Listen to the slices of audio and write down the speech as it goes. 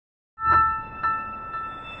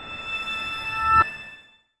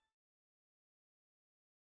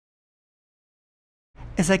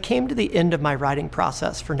As I came to the end of my writing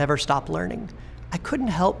process for Never Stop Learning, I couldn't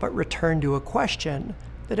help but return to a question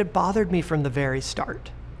that had bothered me from the very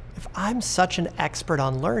start. If I'm such an expert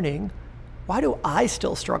on learning, why do I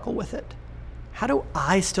still struggle with it? How do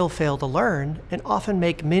I still fail to learn and often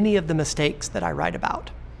make many of the mistakes that I write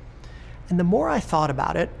about? And the more I thought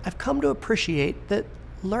about it, I've come to appreciate that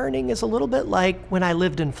learning is a little bit like when I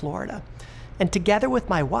lived in Florida. And together with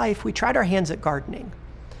my wife, we tried our hands at gardening.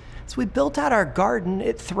 As we built out our garden,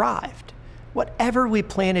 it thrived. Whatever we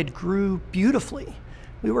planted grew beautifully.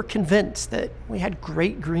 We were convinced that we had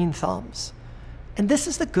great green thumbs. And this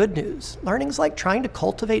is the good news. Learning's like trying to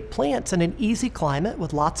cultivate plants in an easy climate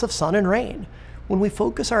with lots of sun and rain. When we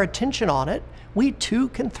focus our attention on it, we too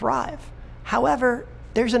can thrive. However,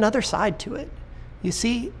 there's another side to it. You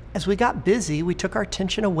see, as we got busy, we took our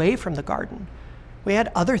attention away from the garden. We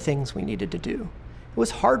had other things we needed to do. It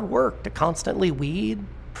was hard work to constantly weed,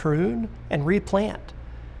 prune, and replant.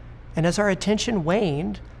 And as our attention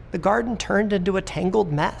waned, the garden turned into a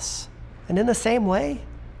tangled mess. And in the same way,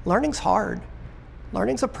 learning's hard.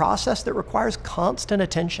 Learning's a process that requires constant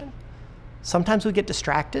attention. Sometimes we get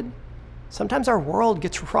distracted. Sometimes our world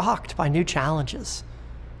gets rocked by new challenges.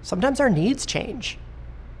 Sometimes our needs change.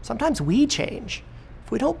 Sometimes we change.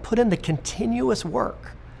 If we don't put in the continuous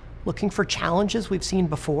work, looking for challenges we've seen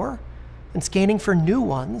before and scanning for new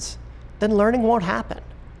ones, then learning won't happen.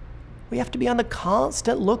 We have to be on the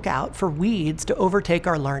constant lookout for weeds to overtake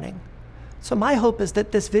our learning. So my hope is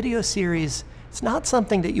that this video series is not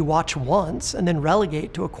something that you watch once and then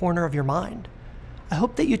relegate to a corner of your mind. I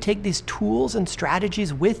hope that you take these tools and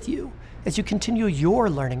strategies with you as you continue your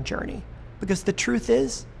learning journey, because the truth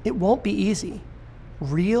is, it won't be easy.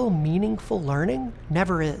 Real, meaningful learning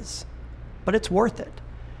never is, but it's worth it.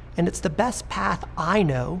 And it's the best path I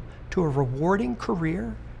know to a rewarding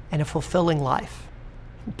career and a fulfilling life.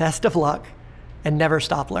 Best of luck, and never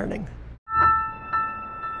stop learning.